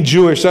him being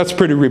Jewish, that's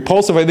pretty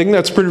repulsive. I think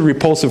that's pretty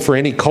repulsive for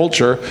any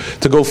culture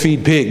to go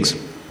feed pigs.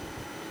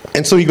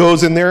 And so he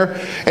goes in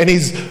there, and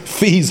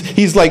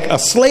he's like a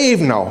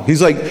slave now.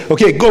 He's like,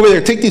 okay, go over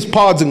there, take these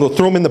pods and go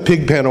throw them in the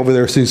pig pen over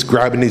there. So he's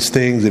grabbing these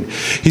things, and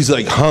he's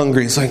like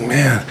hungry. He's like,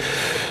 man,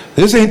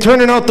 this ain't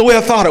turning out the way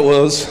I thought it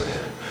was.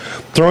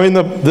 Throwing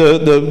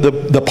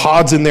the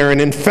pods in there, and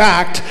in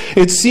fact,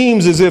 it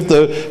seems as if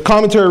the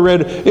commentary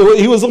read,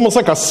 he was almost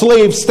like a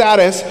slave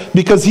status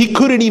because he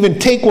couldn't even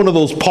take one of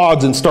those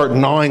pods and start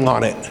gnawing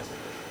on it.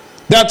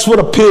 That's for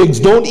the pigs.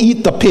 Don't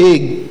eat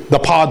the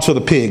pods for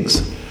the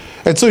pigs.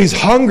 And so he's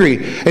hungry,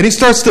 and he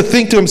starts to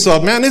think to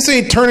himself, man, this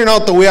ain't turning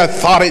out the way I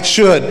thought it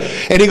should.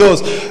 And he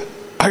goes,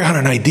 I got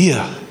an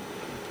idea.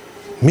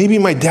 Maybe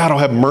my dad will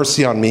have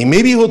mercy on me.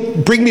 Maybe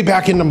he'll bring me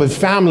back into my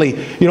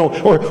family,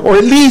 or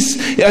at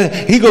least,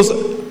 he goes,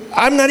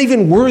 I'm not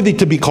even worthy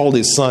to be called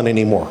his son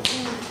anymore.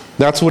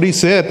 That's what he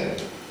said.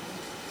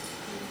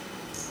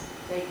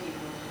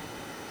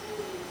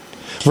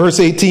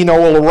 Verse 18, I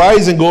will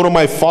arise and go to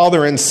my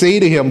father and say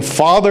to him,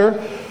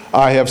 Father,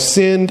 I have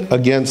sinned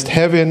against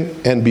heaven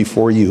and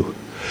before you.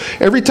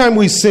 Every time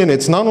we sin,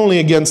 it's not only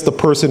against the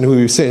person who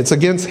we sin, it's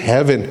against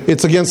heaven.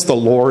 It's against the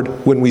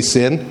Lord when we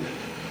sin,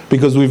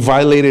 because we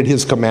violated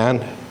his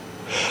command.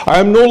 I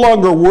am no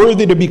longer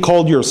worthy to be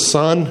called your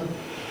son.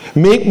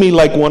 Make me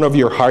like one of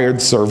your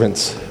hired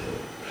servants.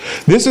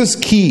 This is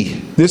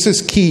key. This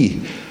is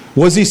key.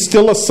 Was he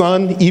still a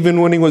son even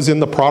when he was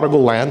in the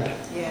prodigal land?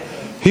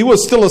 He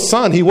was still a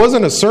son. He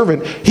wasn't a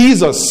servant.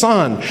 He's a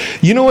son.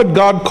 You know what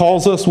God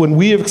calls us when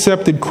we have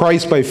accepted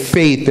Christ by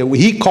faith? That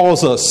he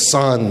calls us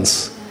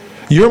sons.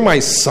 You're my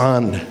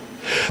son.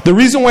 The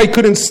reason why he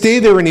couldn't stay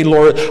there any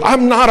longer,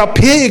 I'm not a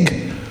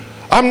pig.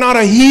 I'm not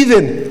a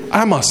heathen.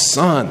 I'm a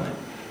son.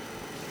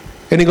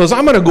 And he goes,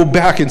 I'm going to go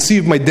back and see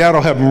if my dad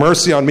will have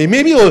mercy on me.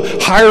 Maybe he'll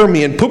hire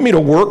me and put me to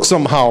work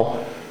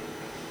somehow.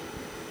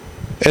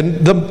 And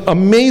the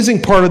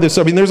amazing part of this,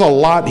 there's a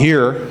lot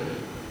here.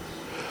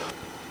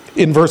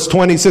 In verse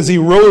 20, it says, he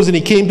rose and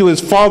he came to his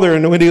father,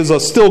 and when he was a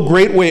still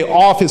great way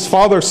off, his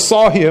father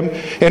saw him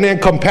and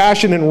had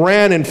compassion and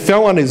ran and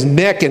fell on his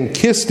neck and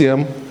kissed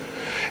him.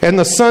 And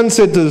the son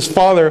said to his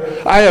father,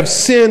 I have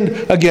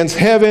sinned against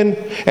heaven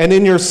and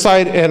in your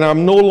sight, and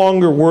I'm no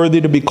longer worthy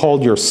to be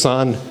called your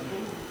son.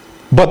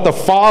 But the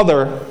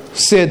father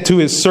said to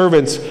his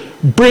servants,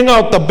 bring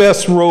out the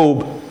best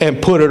robe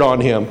and put it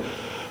on him.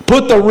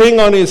 Put the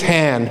ring on his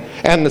hand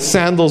and the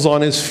sandals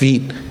on his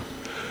feet.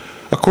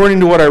 According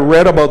to what I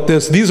read about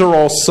this, these are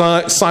all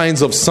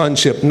signs of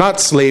sonship,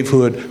 not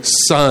slavehood.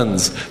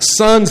 Sons.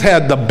 Sons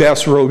had the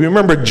best robe. You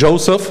remember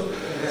Joseph?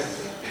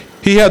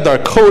 He had the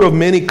coat of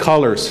many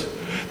colors.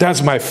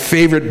 That's my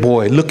favorite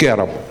boy. Look at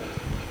him.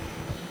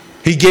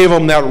 He gave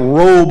him that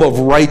robe of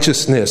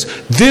righteousness.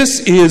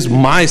 This is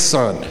my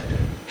son.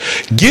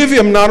 Give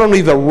him not only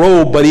the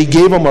robe, but he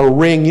gave him a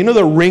ring. You know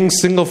the ring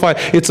signifies?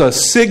 It's a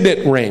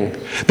signet ring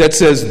that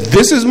says,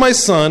 this is my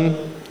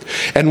son.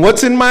 And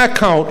what's in my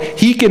account,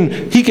 he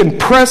can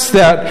press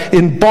that,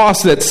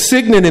 emboss that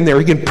signet in there.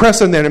 He can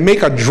press in there and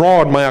make a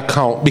draw on my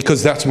account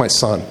because that's my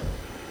son.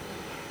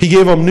 He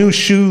gave him new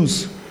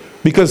shoes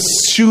because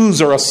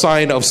shoes are a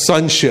sign of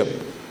sonship.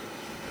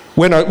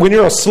 When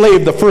you're a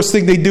slave, the first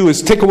thing they do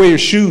is take away your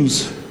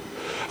shoes.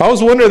 I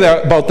always wonder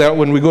about that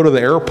when we go to the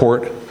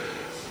airport.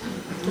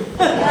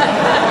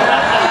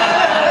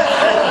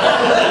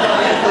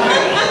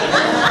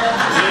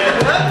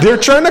 They're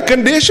trying to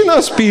condition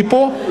us,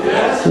 people.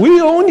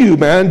 We own you,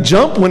 man.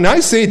 Jump. When I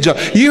say jump,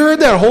 you heard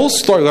that whole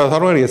story. I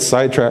don't want to get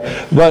sidetracked,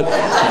 but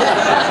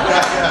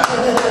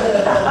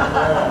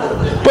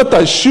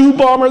the shoe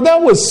bomber, that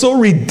was so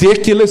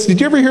ridiculous. Did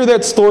you ever hear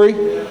that story?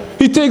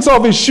 He takes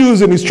off his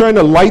shoes and he's trying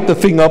to light the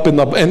thing up, and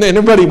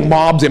everybody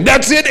mobs him.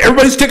 That's it.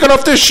 Everybody's taking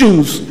off their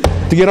shoes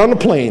to get on the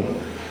plane.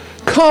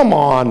 Come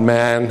on,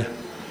 man.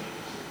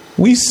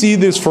 We see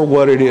this for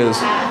what it is.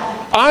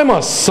 I'm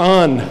a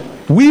son.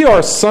 We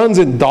are sons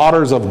and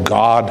daughters of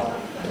God.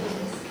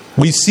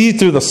 We see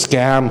through the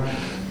scam.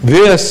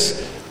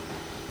 This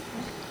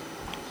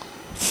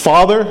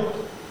father,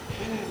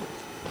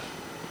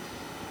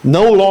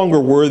 no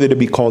longer worthy to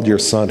be called your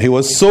son. He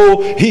was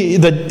so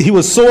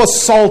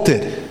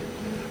assaulted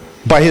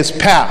by his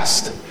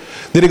past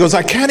that he goes,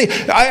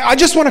 I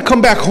just want to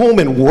come back home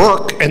and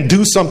work and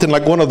do something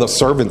like one of the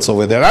servants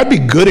over there. That'd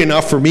be good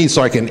enough for me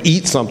so I can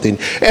eat something.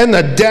 And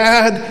the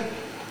dad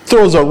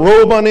throws a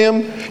robe on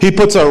him. He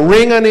puts a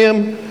ring on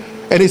him.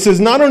 And he says,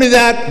 not only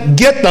that,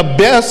 get the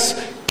best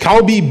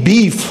Kalbi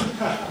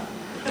beef.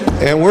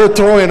 And we're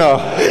throwing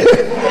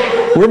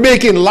we're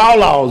making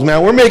laulaus,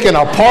 man. We're making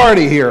a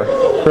party here,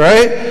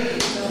 right?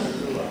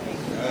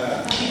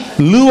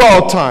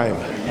 Luau time.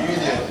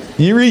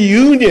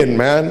 Reunion,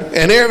 man.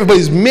 And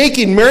everybody's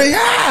making merry.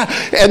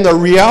 Ah! And the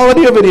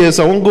reality of it is,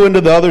 I won't go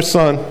into the other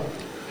son,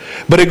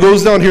 But it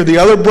goes down here. The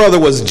other brother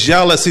was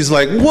jealous. He's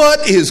like,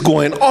 what is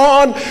going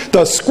on?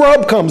 The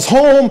scrub comes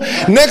home.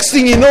 Next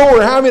thing you know,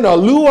 we're having a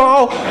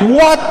luau.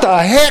 What the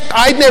heck?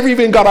 I never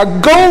even got a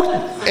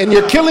goat, and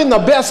you're killing the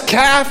best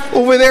calf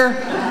over there.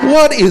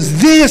 What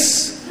is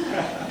this?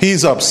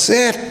 He's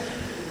upset.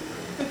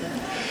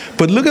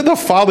 But look at the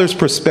father's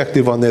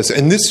perspective on this.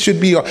 And this should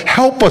be,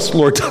 help us,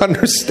 Lord, to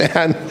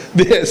understand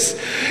this.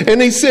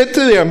 And he said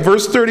to them,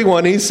 verse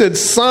 31, he said,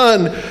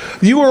 son,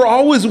 you are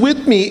always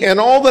with me, and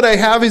all that I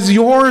have is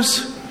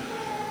yours.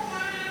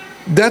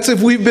 That's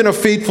if we've been a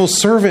faithful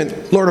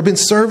servant. Lord, I've been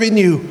serving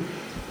you.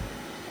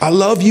 I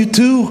love you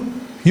too.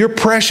 You're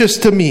precious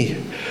to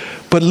me.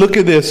 But look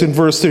at this in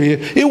verse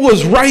 30. It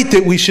was right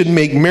that we should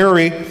make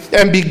merry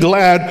and be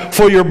glad,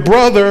 for your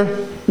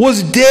brother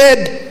was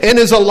dead and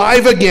is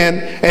alive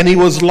again, and he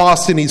was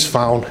lost and he's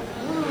found.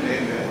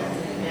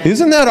 Amen.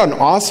 Isn't that an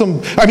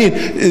awesome? I mean,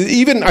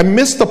 even I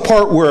missed the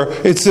part where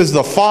it says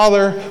the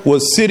father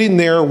was sitting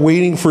there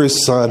waiting for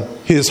his son.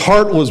 His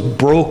heart was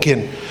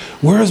broken.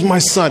 Where's my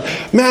son?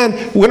 Man,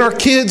 when our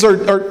kids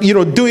are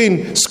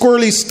doing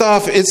squirrely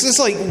stuff, it's just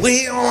like,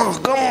 wait, oh,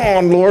 come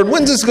on, Lord,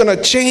 when's this going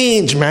to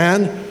change,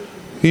 man?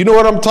 You know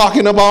what I'm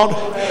talking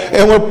about?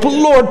 And we're,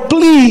 Lord,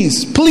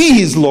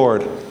 please,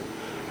 Lord,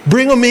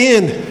 bring them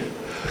in.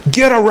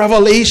 Get a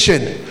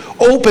revelation.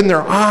 Open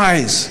their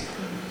eyes.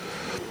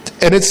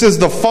 And it says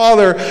the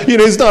father,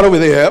 he's not over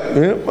there.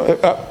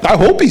 I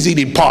hope he's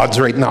eating pods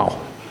right now.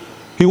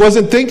 He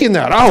wasn't thinking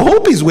that. I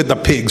hope he's with the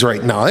pigs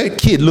right now. That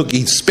kid, look,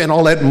 he spent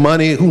all that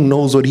money. Who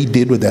knows what he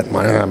did with that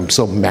money? I'm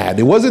so mad.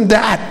 It wasn't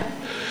that.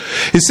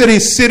 He said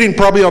he's sitting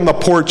probably on the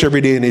porch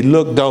every day and he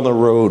looked down the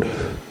road.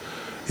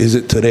 Is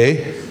it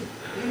today?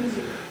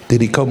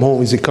 Did he come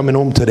home? Is he coming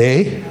home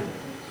today?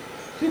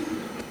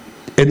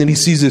 And then he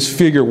sees this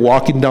figure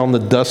walking down the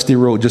dusty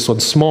road, just a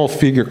small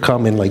figure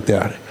coming like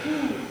that.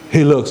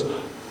 He looks,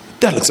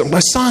 that looks like my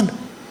son.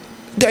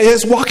 That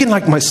is walking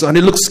like my son.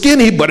 It looks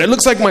skinny, but it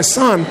looks like my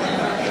son.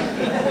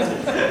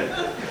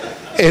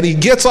 And he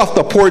gets off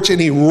the porch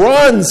and he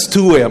runs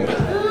to him.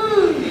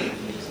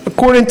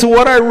 According to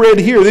what I read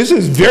here, this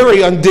is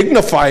very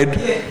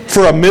undignified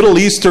for a Middle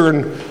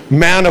Eastern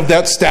man of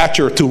that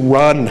stature to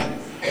run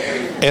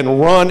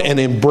and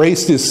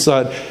embrace his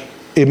son.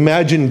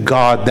 Imagine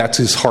God, that's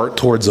his heart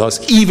towards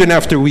us, even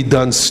after we've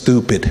done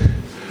stupid.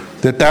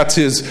 That's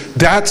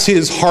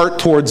his heart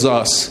towards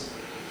us.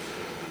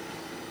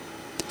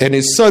 And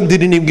his son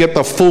didn't even get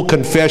the full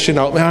confession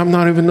out. Man,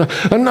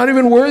 I'm not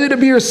even worthy to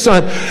be your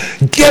son.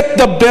 Get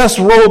the best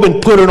robe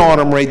and put it on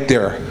him right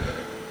there.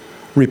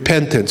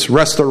 Repentance,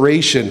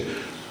 restoration,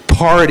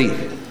 party.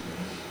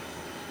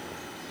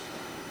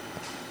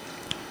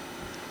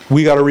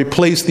 We got to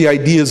replace the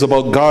ideas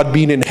about God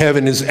being in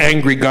heaven, his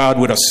angry God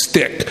with a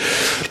stick.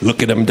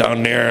 Look at him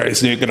down there.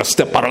 He's going to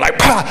step out of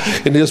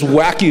life, and just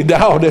whack you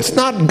down. It's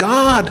not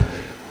God.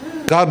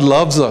 God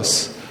loves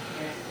us,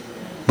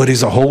 but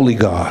he's a holy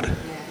God.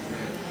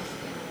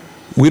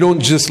 We don't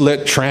just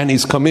let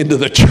trannies come into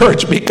the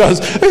church because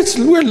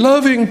we're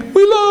loving.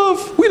 We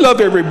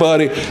love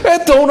everybody.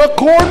 That don't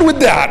accord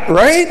with that,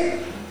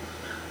 right?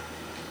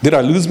 Did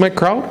I lose my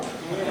crowd?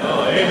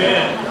 No,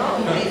 amen.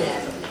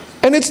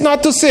 And it's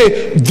not to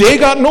say they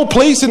got no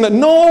place in that.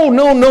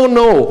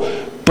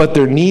 No. But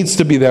there needs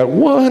to be that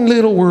one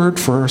little word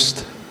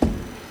first.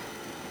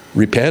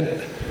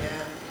 Repent.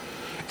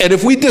 And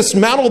if we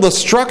dismantle the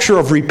structure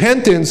of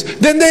repentance,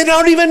 then they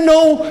don't even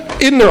know.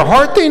 In their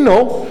heart they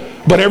know.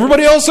 But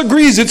everybody else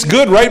agrees it's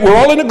good, right? We're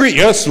all in agreement.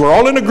 Yes, we're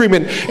all in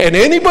agreement. And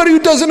anybody who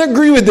doesn't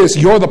agree with this,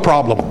 you're the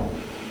problem.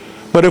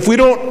 But if we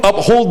don't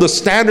uphold the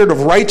standard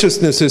of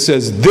righteousness, it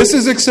says this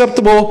is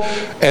acceptable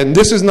and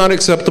this is not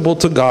acceptable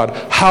to God,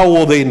 how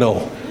will they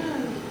know?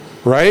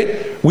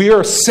 Right? We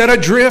are set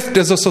adrift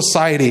as a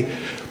society.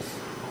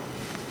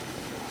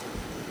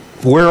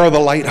 Where are the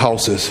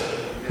lighthouses?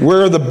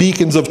 Where are the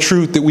beacons of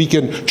truth that we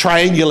can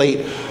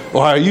triangulate?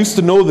 Well, I used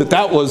to know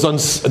that was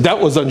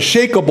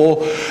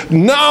unshakable.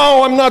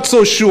 Now I'm not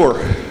so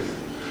sure.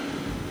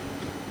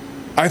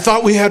 I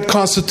thought we had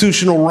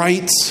constitutional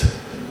rights.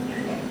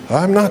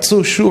 I'm not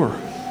so sure.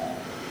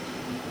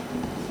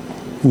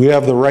 We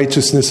have the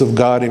righteousness of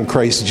God in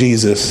Christ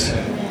Jesus.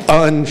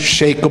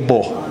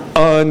 Unshakable,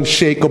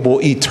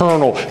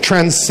 eternal,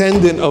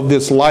 transcendent of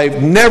this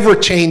life, never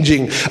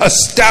changing,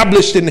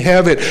 established in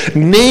heaven,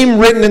 name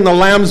written in the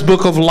Lamb's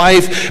book of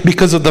life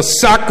because of the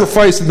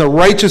sacrifice and the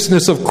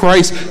righteousness of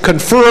Christ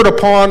conferred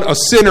upon a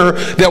sinner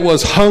that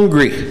was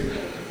hungry.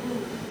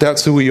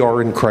 That's who we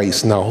are in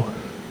Christ now.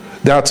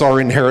 That's our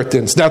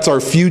inheritance. That's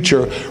our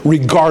future,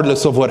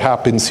 regardless of what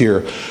happens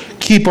here.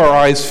 Keep our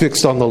eyes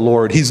fixed on the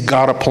Lord. He's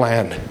got a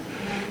plan.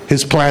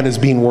 His plan is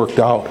being worked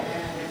out.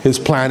 His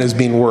plan is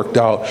being worked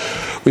out.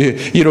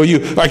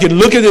 I can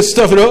look at this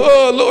stuff and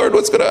oh, Lord,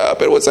 what's going to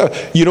happen? What's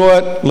that? You know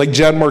what? Like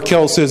Jan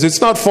Markell says,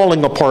 it's not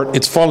falling apart.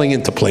 It's falling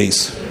into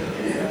place.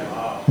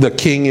 The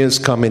King is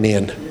coming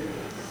in.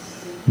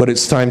 But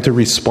it's time to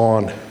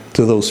respond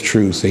to those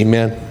truths.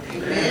 Amen?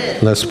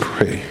 Let's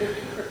pray.